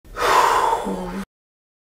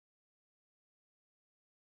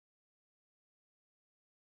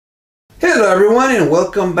Hello everyone and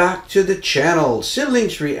welcome back to the channel,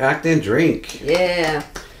 Siblings React and Drink. Yeah.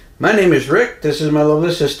 My name is Rick, this is my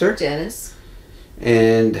lovely sister. Janice.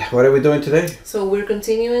 And what are we doing today? So we're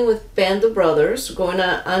continuing with Band of Brothers, going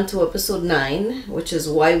on to episode 9, which is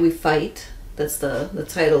Why We Fight. That's the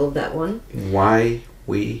title of that one. Why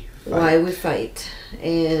We Fight. Why We Fight.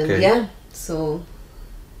 And yeah, so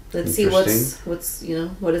let's see what's you know,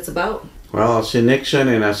 what it's about. Well, I see Nixon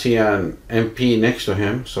and I see an MP next to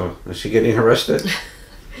him, so is he getting arrested?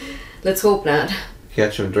 Let's hope not.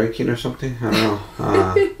 Catch him drinking or something? I don't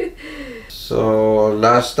know. So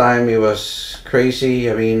last time it was crazy.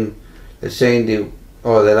 I mean, they're saying the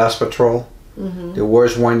last patrol, the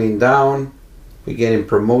war's winding down, we're getting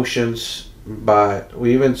promotions, but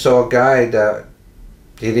we even saw a guy that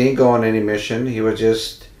he didn't go on any mission. He was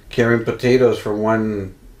just carrying potatoes from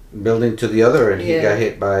one building to the other, and he got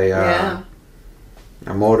hit by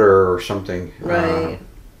a motor or something. Right.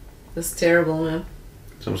 That's terrible, man.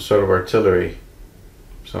 Some sort of artillery.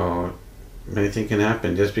 So anything can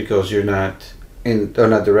happen just because you're not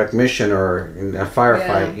on a direct mission or in a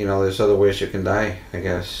firefight. You know, there's other ways you can die, I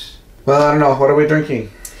guess. Well, I don't know. What are we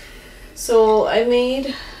drinking? So I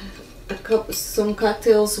made some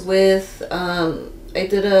cocktails with I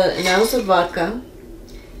did an ounce of vodka,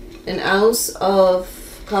 an ounce of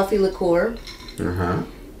coffee liqueur,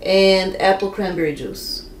 and apple cranberry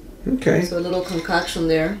juice. Okay. So a little concoction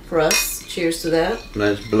there for us. Cheers to that.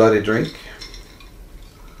 Nice bloody drink.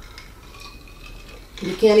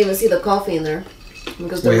 You can't even see the coffee in there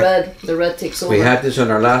because the red takes over. We had this on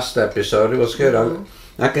our last episode. It was good.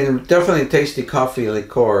 I can definitely taste the coffee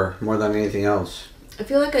liqueur more than anything else. I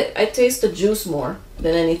feel like I taste the juice more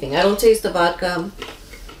than anything. I don't taste the vodka.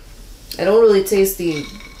 I don't really taste the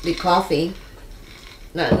coffee.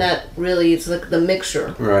 Not really. It's like the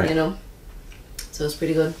mixture, right? You know. So it's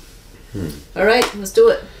pretty good. All right, let's do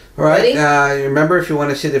it. All right. Remember, if you want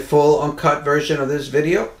to see the full uncut version of this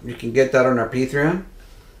video, you can get that on our Patreon.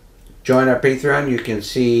 Join our Patreon. You can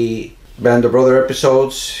see Band of Brother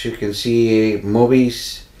episodes. You can see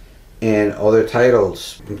movies and other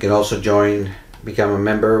titles. You can also become a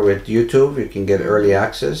member with YouTube. You can get early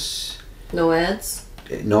access. No ads.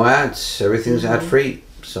 No ads. Everything's ad-free.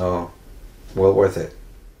 So, well worth it.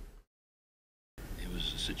 It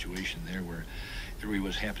was a situation there where everybody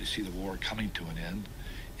was happy to see the war coming to an end.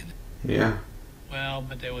 Yeah. Well,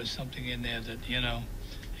 but there was something in there that, you know,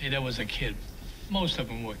 hey, there was a kid. Most of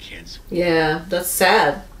them were kids. Yeah, that's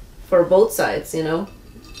sad for both sides, you know.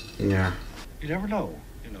 Yeah. You never know,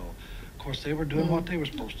 you know. Of course, they were doing what they were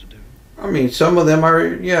supposed to do. I mean, some of them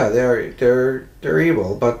are, they're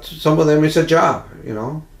evil, but some of them it's a job, you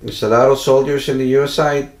know. There's a lot of soldiers in the U.S.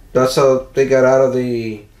 side. That's how they got out of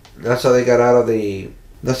the. That's how they got out of the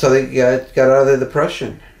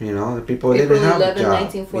depression. You know, the people didn't have a job.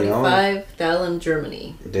 1945, Tallinn,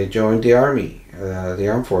 Germany. They joined the army, the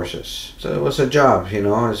armed forces. So it was a job, you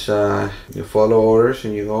know. It's you follow orders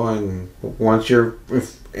and you go, and once you're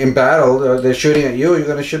in battle, they're shooting at you, you're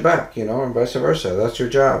gonna shoot back, you know, and vice versa. That's your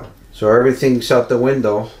job. So everything's out the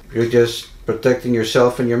window. You're just protecting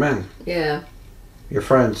yourself and your men. Yeah. Your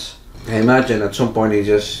friends. I imagine at some point it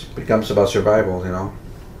just becomes about survival, you know.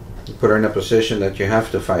 You put her in a position that you have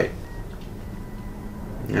to fight.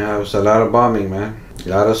 Yeah, it was a lot of bombing, man. A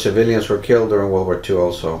lot of civilians were killed during World War II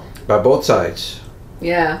also. By both sides.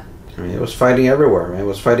 Yeah. I mean, it was fighting everywhere, man. It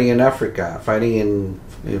was fighting in Africa, fighting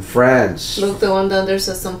in France. Look, the one down there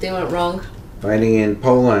says something went wrong. Fighting in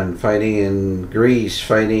Poland, fighting in Greece,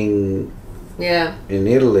 fighting in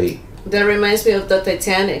Italy. That reminds me of the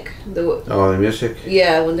Titanic. The music?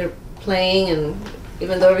 Yeah, when they're playing, and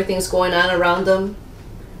even though everything's going on around them,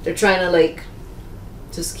 they're trying to like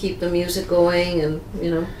just keep the music going, and you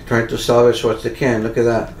know, trying to salvage what they can. Look at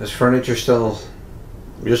that. This furniture still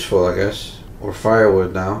useful, I guess, or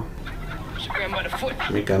firewood now.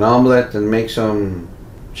 Make an omelet and make some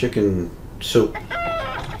chicken soup.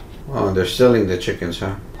 Oh, they're stealing the chickens,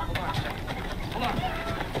 huh?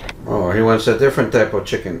 Oh, he wants a different type of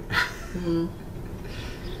chicken.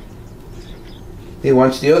 He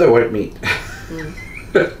wants the other white meat. You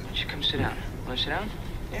should come sit down. Want to sit down?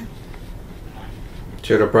 Yeah.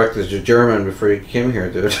 Should have practiced your German before you came here,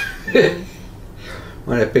 dude.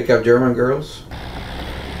 Want to pick up German girls?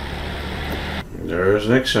 There's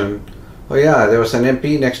Nixon. Oh yeah, there was an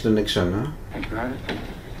MP next to Nixon, huh? Thank you, Robert.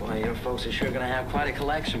 Boy, your folks are sure going to have quite a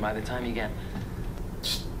collection by the time you get...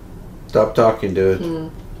 Stop talking,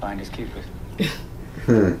 dude. Finders keepers.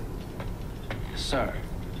 Sir.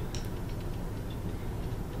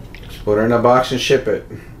 Just put her in a box and ship it.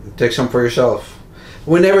 Take some for yourself.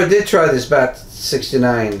 We never did try this Bat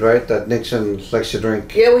 69, right? That Nixon likes to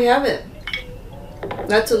drink. Yeah, we haven't.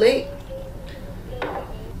 Not too late.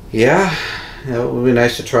 Yeah, it would be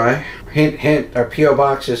nice to try. Hint, hint, our P.O.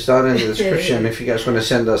 box is down in the description if you guys want to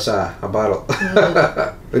send us a bottle.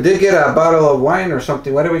 We did get a bottle of wine or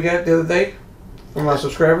something. What did we get the other day from a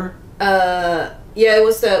subscriber? Yeah, it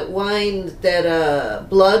was that wine, that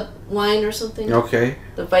blood wine or something. Okay.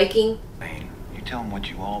 The Viking. Lane, you tell them what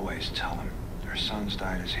you always tell them. Their sons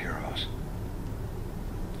died as heroes.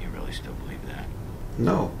 You really still believe that?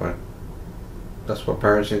 No, but that's what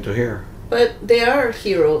parents need to hear. But they are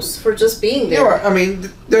heroes for just being there. Yeah, I mean,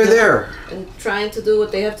 they're there. And trying to do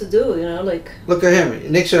what they have to do, you know, like... Look at him.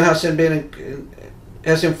 Nixon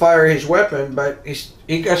hasn't fired his weapon, but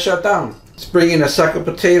he got shot down. It's bringing a sack of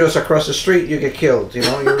potatoes across the street, you get killed, you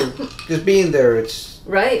know? You're just being there, it's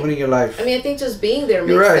right. putting your life. I mean, I think just being there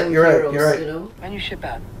makes them heroes, you know? When you ship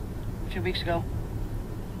out? A few weeks ago?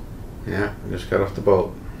 Yeah, I just got off the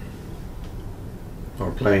boat.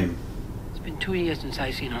 Or plane. It's been 2 years since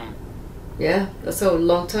I seen home. Yeah, that's a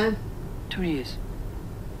long time. 2 years.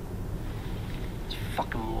 It's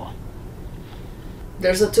fucking war.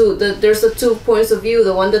 There's the two points of view.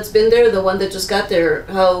 The one that's been there, the one that just got there.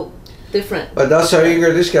 How different. But that's how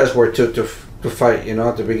eager these guys were to fight, you know,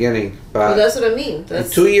 at the beginning. But well, that's what I mean. That's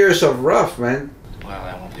 2 years of rough, man. Well,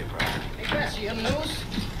 that won't be a problem. Hey, Chris, you have news?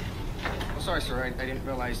 Oh, sorry, sir. I didn't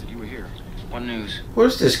realize that you were here. What news?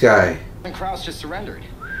 Who's this guy? And Kraus just surrendered.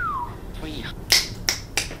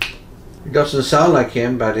 He doesn't sound like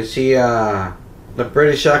him, but is he the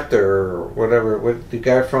British actor or whatever? What, the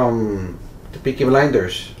guy from the Peaky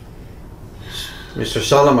Blinders? Mr.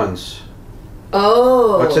 Solomons.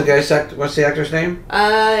 Oh. What's the actor's name?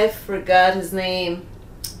 I forgot his name.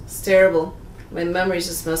 It's terrible. My memory's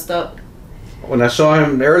just messed up. When I saw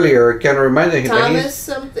him earlier, I can't remember him. Thomas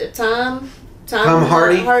something. Tom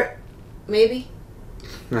Hardy? Maybe.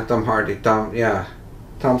 Not Tom Hardy.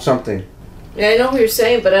 Tom something. Yeah, I know who you're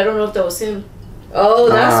saying, but I don't know if that was him. Oh,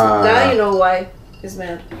 now you know why he's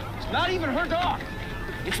mad. It's not even her dog.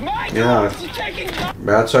 It's my dog. Yeah. She's taking.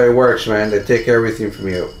 That's how it works, man. They take everything from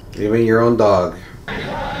you, even your own dog.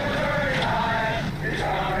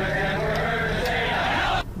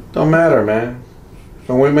 Don't matter, man.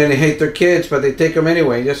 Some women hate their kids, but they take them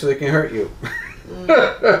anyway just so they can hurt you.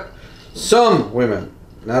 Some women,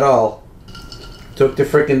 not all, took the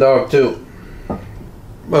freaking dog too.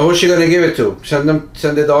 But who's she gonna give it to? Send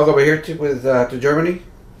the dog over here to Germany?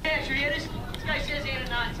 Yeah, sure, this guy says he ain't a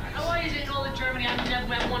Nazi. How is it in all of Germany? I've never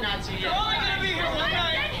met one Nazi yet. You're only gonna be here one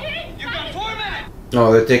night. You've got 4 minutes.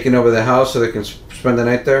 Oh, they're taking over the house so they can spend the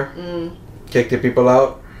night there? Kick the people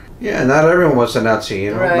out? Yeah, not everyone wants a Nazi,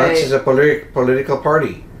 you know? Right. Nazi's a political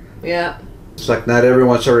party. Yeah. It's like not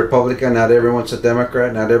everyone's a Republican, not everyone's a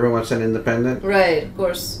Democrat, not everyone's an independent. Right, of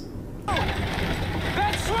course.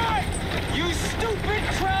 That's right. You stupid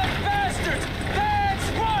trash bastards.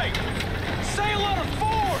 That's right. Say a lot of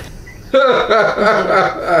Ford.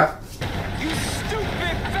 You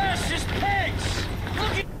stupid fascist pigs.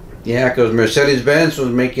 Look at. Yeah, because Mercedes-Benz was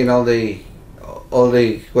making all the what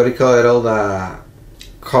do you call it, all the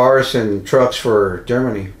cars and trucks for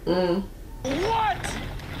Germany. What?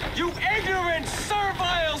 You ignorant,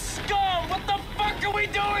 servile scum! What the fuck are we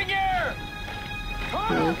doing here?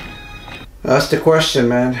 Huh? That's the question,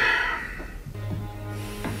 man.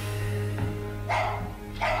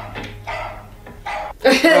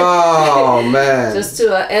 Oh, man. Just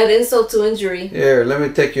to add insult to injury. Here, let me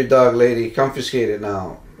take your dog, lady. Confiscate it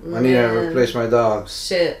now. I need to Man. replace my dogs.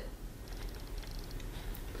 Shit.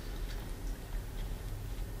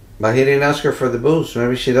 But he didn't ask her for the booze.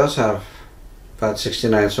 Maybe she does have Bat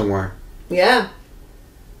 69 somewhere. Yeah.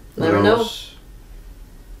 Who Never know. knows?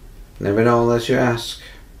 Never know unless you ask.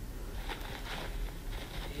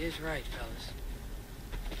 He is right, fellas.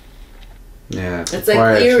 Yeah. It's like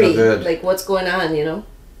quiet, it's no eerie. good. Like what's going on, you know?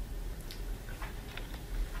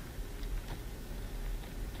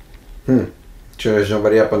 Sure, there's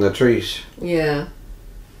nobody up on the trees. Yeah.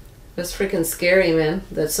 That's freaking scary, man.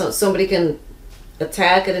 That somebody can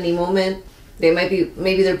attack at any moment. They might be,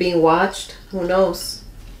 maybe they're being watched. Who knows?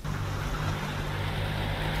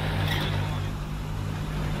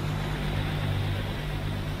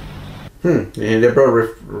 And they brought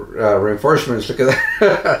reinforcements. Look at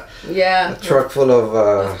that. Yeah. A truck full of.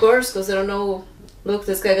 Of course, because they don't know. Look,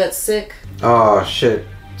 this guy got sick. Oh shit!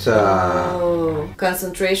 It's, Oh,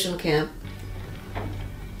 concentration camp.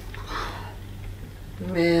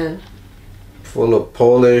 Man, full of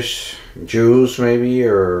Polish Jews, maybe,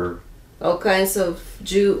 or all kinds of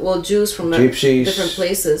Jews from Gypsies. different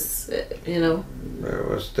places. You know.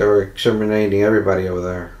 they were exterminating everybody over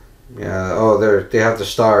there. Yeah. Oh, they have the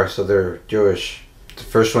star, so they're Jewish. The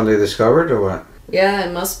first one they discovered, or what? Yeah,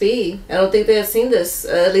 it must be. I don't think they had seen this.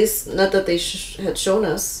 At least not that they had shown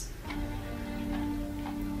us.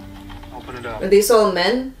 Open it up. Are these all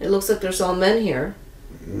men? It looks like there's all men here.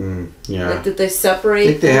 Yeah. Like, did they separate? I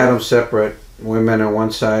think they had them separate. Women on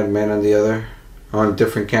one side, men on the other, on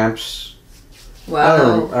different camps.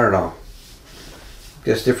 Wow. I don't know.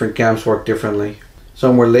 Guess different camps work differently.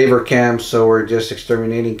 Some were labor camps, some were just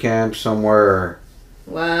exterminating camps, some were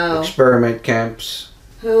Wow. experiment camps.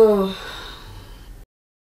 Oh.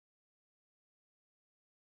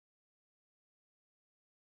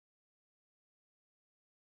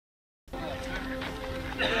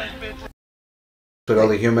 With all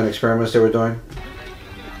the human experiments they were doing.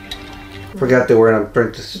 Forgot the word I'm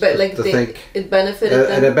trying But like to think. it benefited It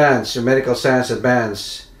them. advanced, the medical science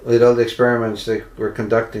advanced with all the experiments they were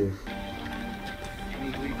conducting.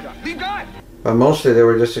 But mostly they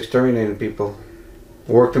were just exterminating people.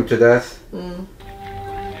 Worked them to death.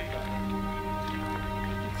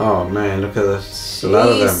 Oh man, look at this. A lot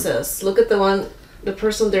of them. Jesus, look at the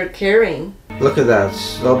person they're carrying. Look at that.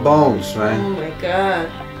 It's no bones, man. Oh my God.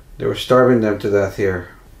 They were starving them to death here.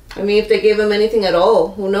 I mean, if they gave him anything at all,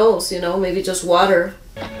 who knows, you know, maybe just water.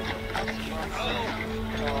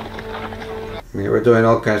 I mean, we're doing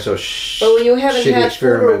all kinds of But when you haven't shitty had food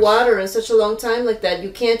or experiments. water in such a long time like that,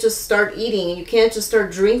 you can't just start eating and you can't just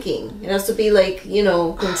start drinking. It has to be like, you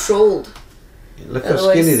know, controlled. Look how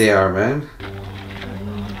Otherwise- skinny they are, man.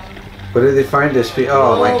 Where did they find this?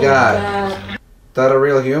 Oh my God. Is that a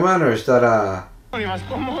real human or is that a...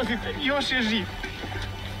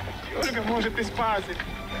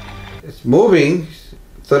 It's moving.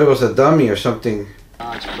 Thought it was a dummy or something.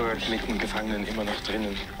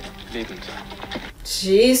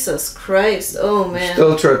 Jesus Christ. Oh man.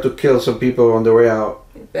 Still tried to kill some people on the way out.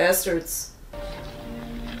 Bastards.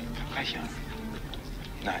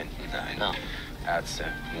 Nein, nein. No. Ärzte,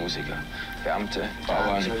 Musiker, Beamte,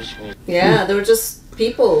 Bauern. Yeah, they were just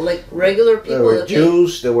people, like regular people. There were that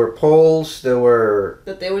Jews, there were Poles, there were...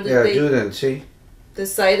 They, that they were Yeah, they Juden, see?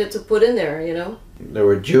 decided to put in there, you know? There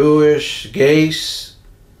were Jewish, gays,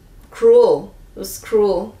 Cruel. It was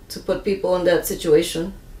cruel to put people in that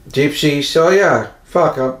situation. gypsies. Oh yeah,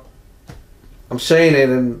 fuck. I'm saying it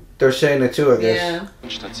and they're saying it too, I guess. Yeah.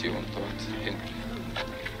 Station dort hinten.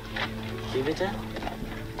 Wie bitte?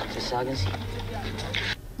 Was sagen Sie?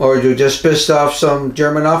 Or you just pissed off some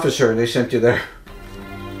German officer and they sent you there.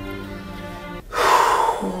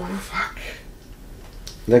 Fuck.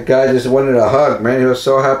 That guy just wanted a hug, man. He was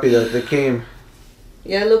so happy that they came.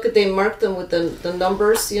 Yeah, look at, they marked them with the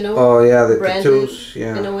numbers, you know? Oh yeah, the branded tattoos. in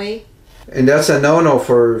Yeah. a way. And that's a no-no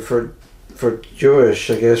for Jewish,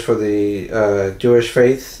 I guess, for the Jewish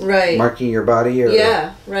faith. Right. Marking your body. Or,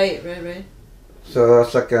 Yeah, right. So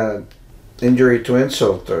that's like a injury to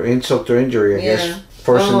insult or insult to injury, I Yeah. guess.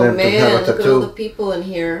 Forcing Oh them to man, have a look at all the tattoo. people in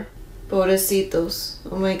here. Pobrecitos.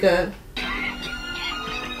 Oh my God.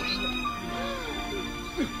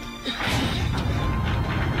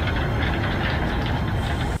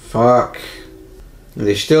 Fuck. And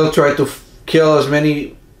they still tried to kill as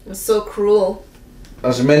many It's so cruel.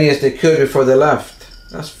 as they could before they left.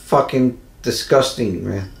 That's fucking disgusting,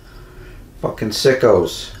 man. Fucking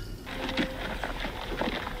sickos.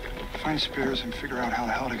 Find Spears and figure out how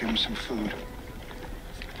the hell to give him some food.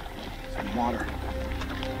 And water.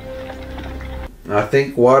 I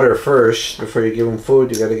think water first. Before you give them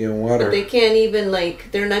food, you gotta give them water. But they can't even,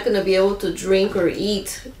 like, they're not gonna be able to drink or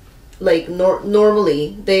eat like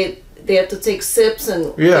normally. They have to take sips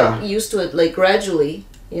and Yeah. get used to it, like, gradually,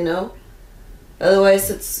 you know? Otherwise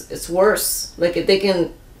it's worse. Like, they can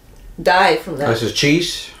die from that. This is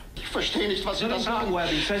cheese. Verstehe nicht, was Sie da sagen.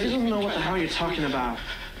 Webby says he doesn't know what the hell you're talking about.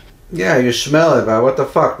 Yeah, you smell it, but what the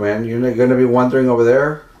fuck, man? You're not gonna be wandering over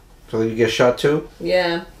there so you get shot too?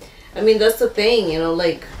 Yeah. I mean, that's the thing, you know,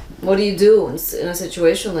 like, what do you do in a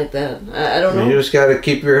situation like that? I don't know. You just gotta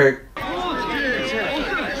keep your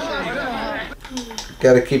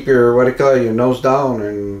what do you call it, your nose down,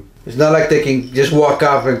 and it's not like they can just walk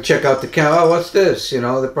off and check out the camp. Oh, what's this? You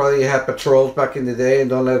know, they probably had patrols back in the day and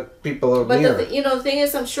don't let people But near. the thing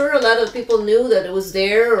is, I'm sure a lot of people knew that it was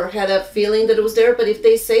there or had a feeling that it was there. But if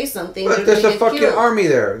they say something, But they're there's gonna a get fucking killed. army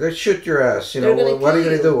there. They shoot your ass. You know, They're gonna what are you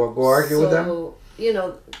kill gonna do? Go argue with them? So, you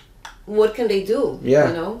know, what can they do? Yeah.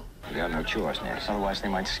 You know. We got no choice, next. Otherwise, they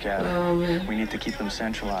might scatter. Oh man. We need to keep them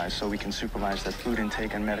centralized so we can supervise their food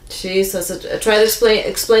intake and medical. Jesus, try to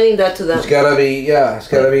explaining that to them. It's gotta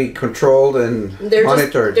be controlled and They're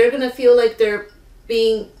monitored. they're gonna feel like they're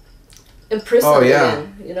being imprisoned Oh, yeah.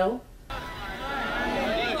 again. You know.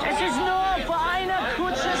 Es ist nur für eine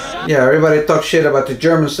kurze Sache. Yeah, everybody talked shit about the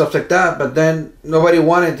Germans, stuff like that, but then nobody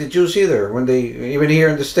wanted the Jews either. When they, even here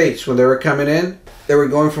in the States, when they were coming in, they were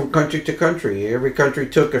going from country to country. Every country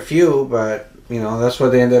took a few, but, you know, that's why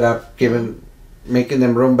they ended up making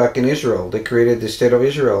them room back in Israel. They created the State of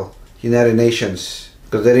Israel, United Nations,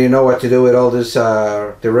 because they didn't know what to do with all this,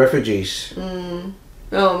 the refugees.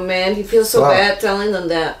 Oh man, he feels so bad telling them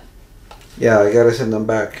that. Yeah, I gotta send them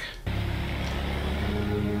back.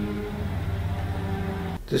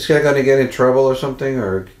 This guy gonna get in trouble or something,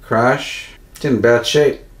 or crash? It's in bad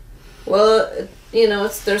shape. Well, you know,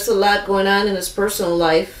 there's a lot going on in his personal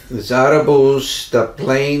life. It's out of booze, the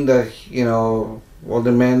plane, you know, all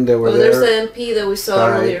the men that were there. There's the MP that we saw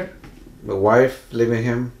earlier. The wife leaving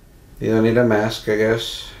him. You don't need a mask, I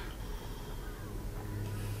guess.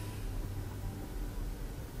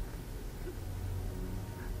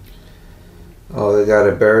 Oh, they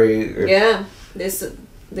gotta bury. Yeah, they said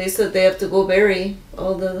they have to go bury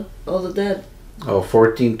all the dead. Oh,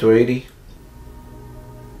 14 to 80.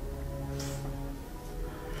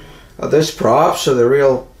 Are these props or the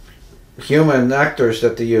real human actors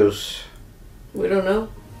that they use? We don't know.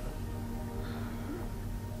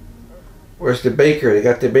 Where's the baker? They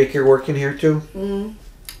got the baker working here too?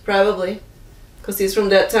 Probably. Because he's from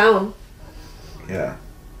that town. Yeah.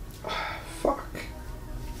 Fuck.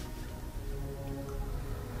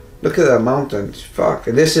 Look at that mountain. Fuck.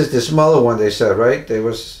 And this is the smaller one, they said, right? They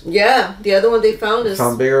was. Yeah, the other one they found is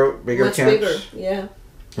bigger much camps. bigger. Yeah.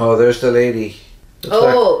 Oh, there's the lady.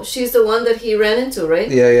 Looks she's the one that he ran into, right?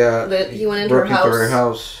 Yeah, yeah. That he went into her house. Into her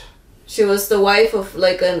house. She was the wife of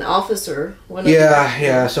like an officer.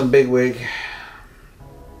 Yeah, some bigwig.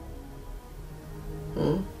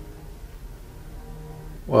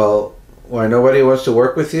 Well, why nobody wants to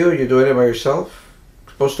work with you? You're doing it by yourself?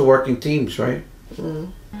 You're supposed to work in teams, right?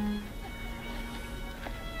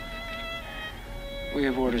 We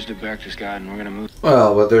have orders to back this guy and we're gonna move.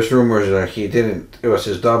 Well, but there's rumors that he didn't. It was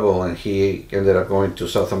his double and he ended up going to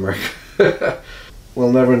South America.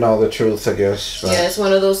 We'll never know the truth, I guess. Yeah, it's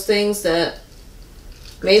one of those things that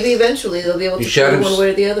maybe eventually they'll be able to prove one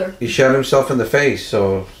way or the other. He shot himself in the face,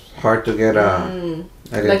 so hard to get identification.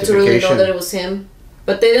 Like to really know that it was him.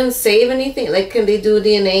 But they didn't save anything. Like, can they do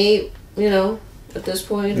DNA, you know, at this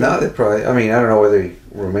point? No, they probably, I mean, I don't know whether the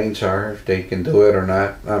remains are, if they can do it or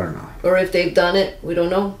not. I don't know. Or if they've done it, we don't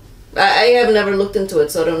know. I have never looked into it,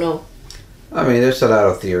 so I don't know. I mean, there's a lot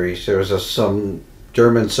of theories. There was some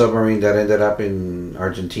German submarine that ended up in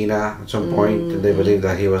Argentina at some point, and they believe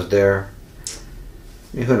that he was there.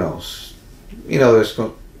 I mean, who knows? You know, there's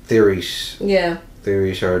theories. Yeah.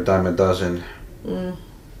 Theories are a dime a dozen.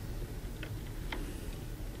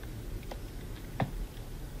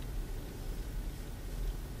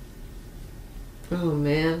 Oh,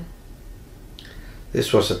 man.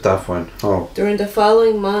 This was a tough one. Oh. During the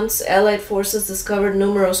following months, Allied forces discovered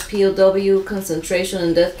numerous POW concentration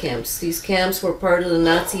and death camps. These camps were part of the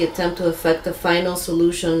Nazi attempt to effect a final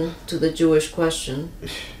solution to the Jewish question.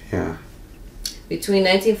 Yeah. Between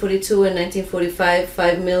 1942 and 1945,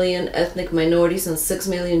 5 million ethnic minorities and 6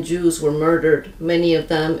 million Jews were murdered, many of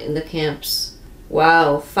them in the camps.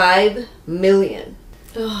 Wow, 5 million.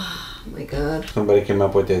 Oh, my God. Somebody came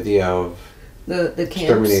up with the idea of the camps.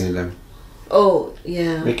 Exterminating them. Oh,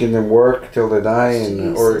 yeah. Making them work till they die,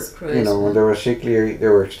 and Jesus Christ, you know, when they were sickly, they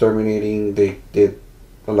were exterminating. They did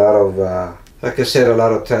a lot of, like I said, a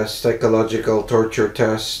lot of tests, psychological torture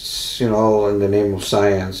tests, you know, in the name of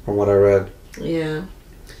science, from what I read. Yeah.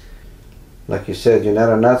 Like you said, you're not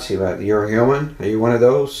a Nazi, but you're human. Are you one of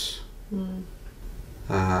those?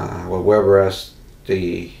 Well, Weber asked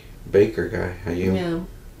the baker guy, are you? Yeah.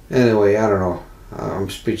 Anyway, I don't know. I'm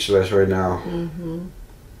speechless right now.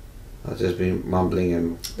 I'll just be mumbling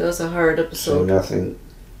and that was a hard episode. Nothing.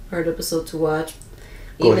 Hard episode to watch.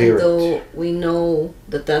 Coherent. Even though we know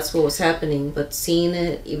that that's what was happening, but seeing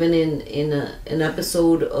it even in an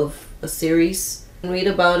episode of a series, read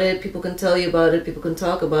about it, people can tell you about it, people can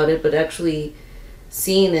talk about it, but actually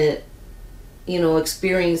seeing it, you know,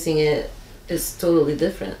 experiencing it is totally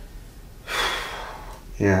different.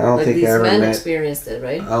 Yeah, I don't like think these I ever men met. experienced it,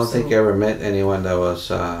 right? I don't think I ever met anyone that was.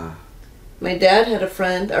 My dad had a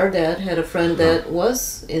friend. Our dad had a friend that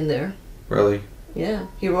was in there. Really? Yeah,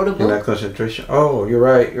 he wrote a book. In that concentration. Oh, you're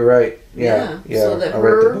right. You're right. Yeah. So that I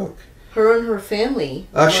read the book. Her and her family.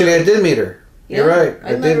 Actually, I did meet her. You're right.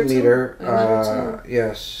 I did meet her. I met her too.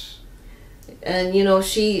 Yes. And you know,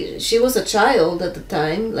 she was a child at the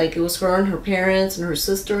time. Like, it was her and her parents and her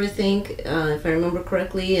sister, I think, if I remember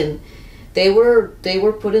correctly, and they were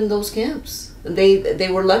put in those camps. They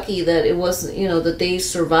were lucky that it wasn't, you know, that they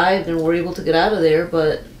survived and were able to get out of there,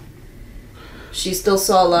 but She still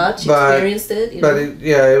saw a lot. She But- experienced it. You know?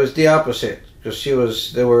 it was the opposite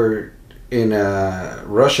because they were in a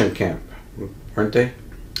Russian camp, weren't they?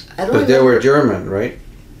 I don't Because they remember. were German, right?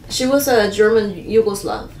 She was a German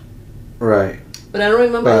Yugoslav, Right. but I don't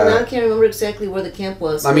remember. But- I can't remember exactly where the camp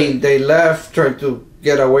was. I mean, they left trying to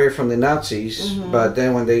get away from the Nazis, but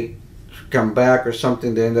then when they come back or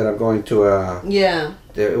something, they ended up going to a. yeah,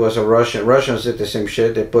 It was a Russian. Russians did the same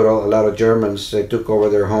shit. They put a lot of Germans. They took over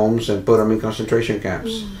their homes and put them in concentration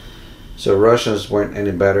camps. So Russians weren't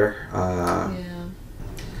any better. yeah.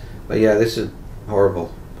 But yeah, this is horrible.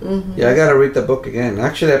 Mm-hmm. Yeah, I gotta read the book again.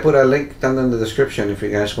 Actually, I put a link down in the description if you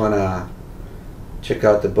guys wanna check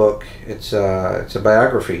out the book. It's a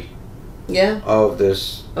biography Yeah, of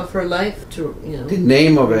this. of her life to The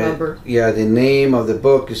name of remember. it. Yeah, the name of the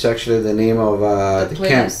book is actually the name of the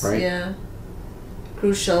camp, right? Yeah,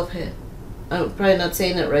 Khrushchev. I'm probably not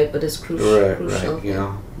saying it right, but it's Right, Khrushchev. you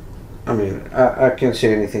know. I mean, I can't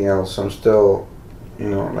say anything else. I'm still,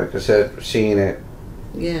 like I said, seeing it.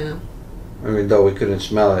 Yeah, Even though we couldn't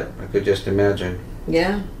smell it, I could just imagine.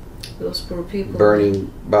 yeah. Those poor people.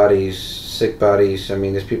 Burning bodies, sick bodies. I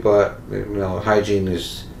mean, these people, hygiene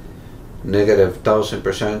is negative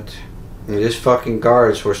 1,000%. And these fucking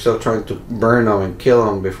guards were still trying to burn them and kill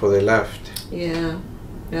them before they left. Yeah,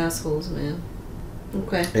 assholes, man.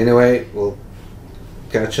 Okay, Anyway, we'll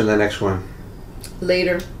catch you in the next one.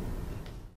 later.